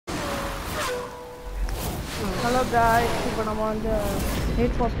Hello guys, இப்போ நம்ம வந்து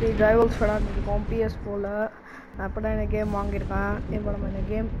Need for Speed Rivals விளையாண்டுருக்கோம் PS4ல. நான் இப்போ தான் இந்த கேம் வாங்கியிருக்கேன். இப்போ நம்ம இந்த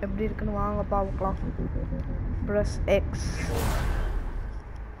கேம் எப்படி இருக்குன்னு வாங்க பார்க்கலாம். Press X.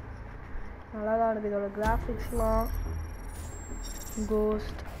 நல்லா தான் இருக்குது இதோட கிராஃபிக்ஸ்லாம்.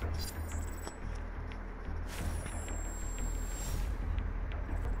 Ghost.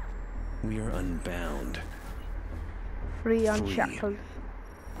 We are unbound. Free unshackled.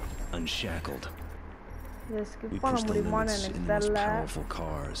 Unshackled. We push the limits in the most powerful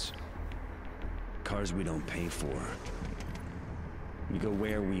cars. Cars we don't pay for. We go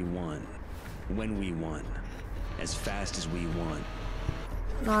where we want, when we want, as fast as we want.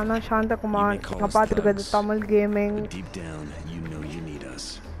 Nana Shanta Kumar, the Tamil Gaming. But deep down, you know you need us.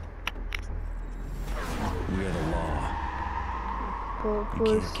 We are the law. You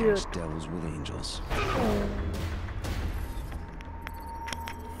can't catch devils with angels.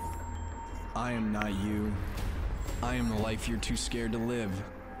 I am not you. I am the life you're too scared to live.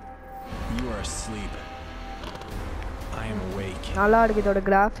 You are asleep. I am awake. நல்லா இருக்கு இதோட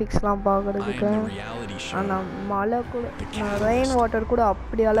கிராஃபிக்ஸ்லாம் பார்க்கிறதுக்கு. ஆனா மழை கூட rain water கூட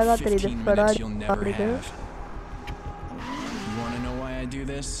அப்படி அழகா தெரியுது. Ferrari அப்படிது. You want to know why I do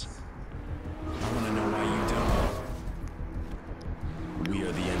this? I want to know why you don't. We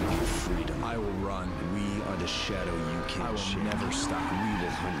are the enemy of freedom. I will run. We are the shadow you can't I will shake. never stop. We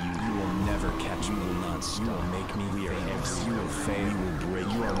will hunt you. You will never catch me. We will not stop. You will make me we are famous. everywhere. You will fail. We will break.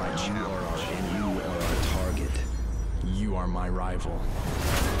 You are my challenge. And you are our target. You are my rival.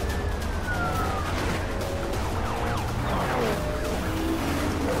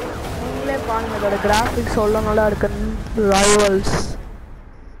 நீங்களே பாருங்க இதோட graphics எவ்வளோ நல்லா இருக்கு. Rivals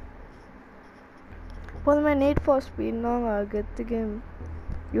எப்போதுமே need for ஸ்பீட்னா கெத்து game.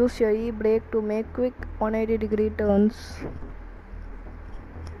 Use your e-brake to make quick 180-degree turns.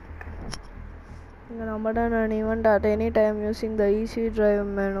 You can abandon an event at any time using the easy drive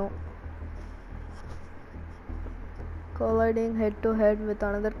menu. Colliding head to head with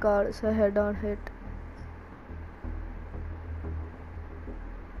another car is a head-on hit.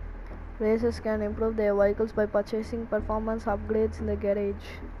 Racers can improve their vehicles by purchasing performance upgrades in the garage.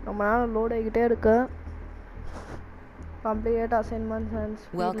 ரொம்ப நேரம் load ஆகிட்டே இருக்கு. Complete assignments and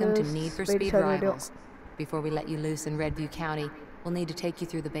Welcome to Need for Speed Rivals. Before we let you loose in Redview County, we'll need to take you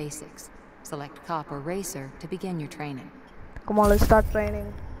through the basics. Select cop or racer to begin your training. Come on, let's start training.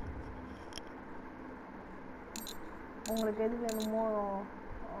 உங்களுக்கு எது வேணுமோ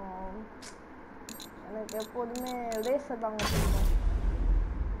எனக்கு எப்போதுமே racer தாங்க பிடிக்கும்.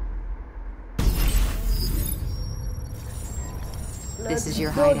 This is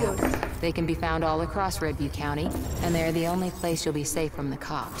your hideout. They can be found all across Redview County, and they're the only place you'll be safe from the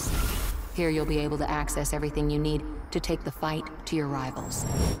cops. Here you'll be able to access everything you need to take the fight to your rivals.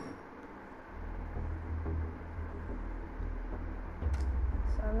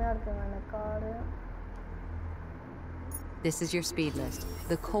 This is your speed list,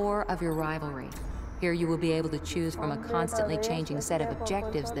 the core of your rivalry. Here you will be able to choose from a constantly changing set of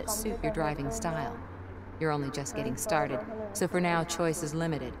objectives that suit your driving style. You're only just getting started, so for now choice is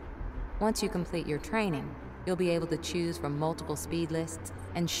limited. Once you complete your training, you'll be able to choose from multiple speed lists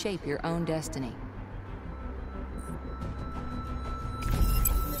and shape your own destiny.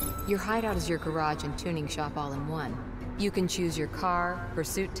 Your hideout is your garage and tuning shop all in one. You can choose your car,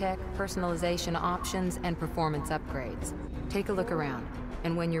 pursuit tech, personalization options, and performance upgrades. Take a look around,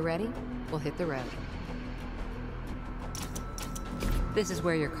 and when you're ready, we'll hit the road. This is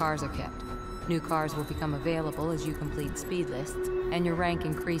where your cars are kept. New cars will become available as you complete speed lists, and your rank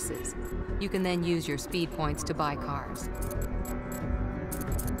increases. You can then use your speed points to buy cars.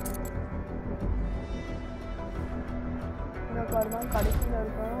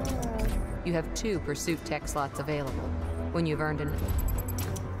 You have 2 pursuit tech slots available. When you've earned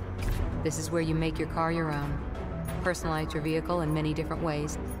this is where you make your car your own. Personalize your vehicle in many different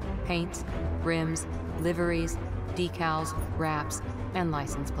ways. Paints, rims, liveries, decals, wraps, and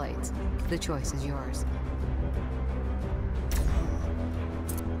license plates. The choice is yours.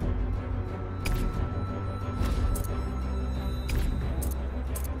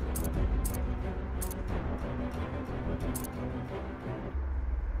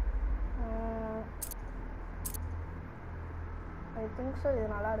 I think so. இது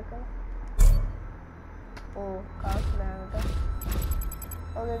நல்லா இருக்கு. ஓ காசு வேணும்ட்ட.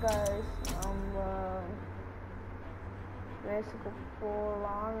 Okay guys, ரேஸுக்கு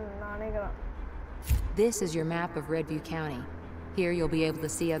போகலான்னு நினைக்கிறேன். This is your map of Redview County. Here you'll be able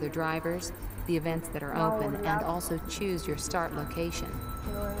to see other drivers, the events that are open, and also choose your start location.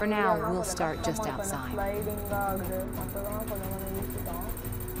 For now, we'll start just outside.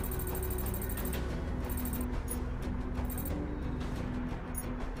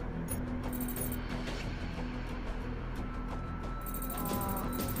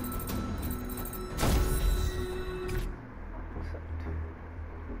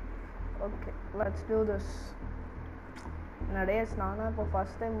 Okay, let's do this. Nowadays, நானா இப்போ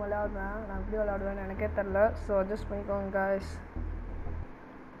first time விளையாடுறேன். நான் எப்படி விளையாடுவேன்னு எனக்கே தெரியல. So adjust பண்ணிக்கோங்க guys.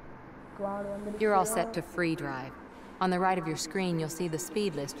 You're all set to free drive. On the right of your screen, you'll see the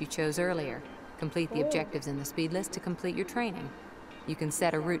speed list you chose earlier. Complete the objectives in the speed list to complete your training. You can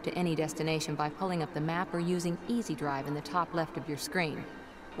set a route to any destination by pulling up the map or using Easy Drive in the top left of your screen.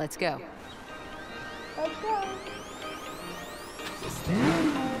 Let's go. Let's go.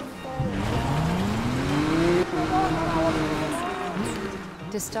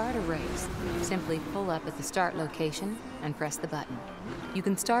 To start a race, simply pull up at the start location and press the button. You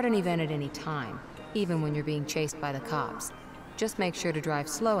can start an event at any time, even when you're being chased by the cops. Just make sure to drive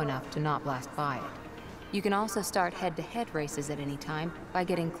slow enough to not blast by it. You can also start head-to-head races at any time by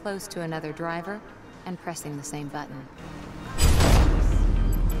getting close to another driver and pressing the same button.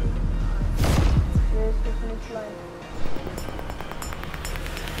 Here's the finish line.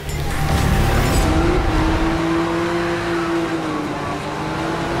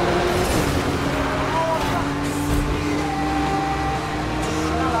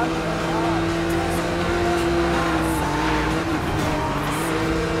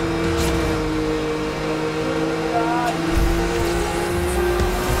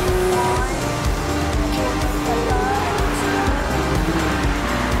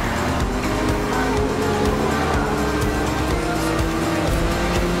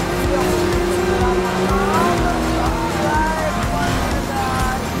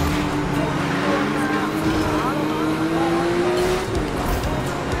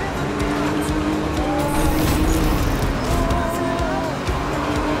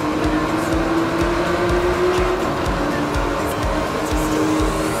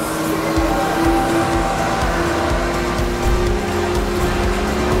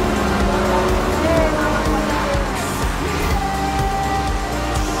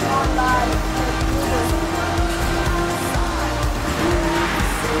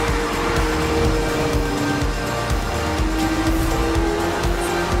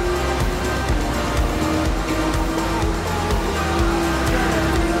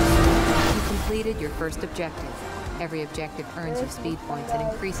 Your first objective. Every objective earns you speed points and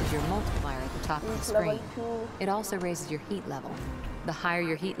increases your multiplier at the top of the screen. It also raises your heat level. The higher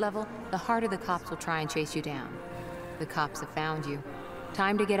your heat level, the harder the cops will try and chase you down. The cops have found you.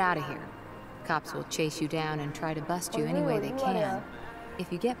 Time to get out of here. Cops will chase you down and try to bust you any way they can. If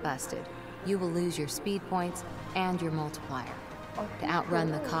you get busted, you will lose your speed points and your multiplier. To outrun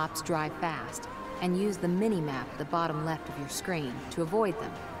the cops, drive fast and use the mini-map at the bottom left of your screen to avoid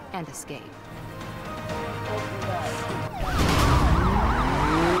them and escape.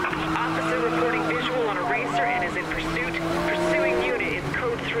 Officer reporting visual on a racer and is in pursuit. Pursuing unit is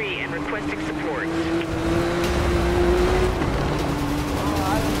code 3 and requesting support.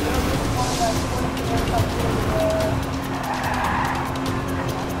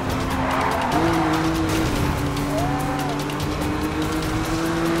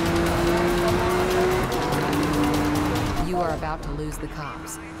 You are about to lose the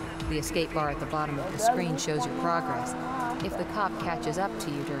cops. The escape bar at the bottom of the screen shows your progress. If the cop catches up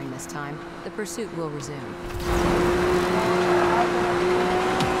to you during this time, the pursuit will resume.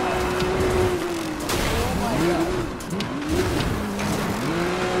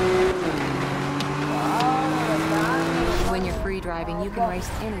 When you're free driving, you can race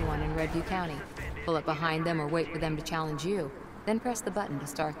anyone in Redview County. Pull up behind them or wait for them to challenge you, then press the button to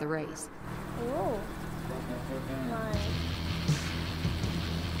start the race. Oh, nice.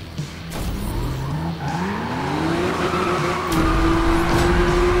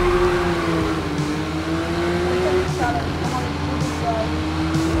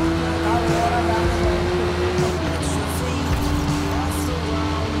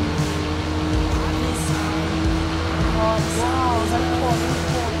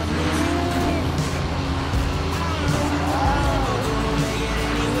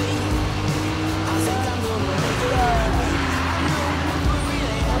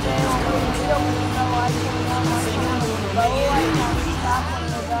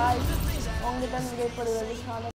 Guys, only then we get for the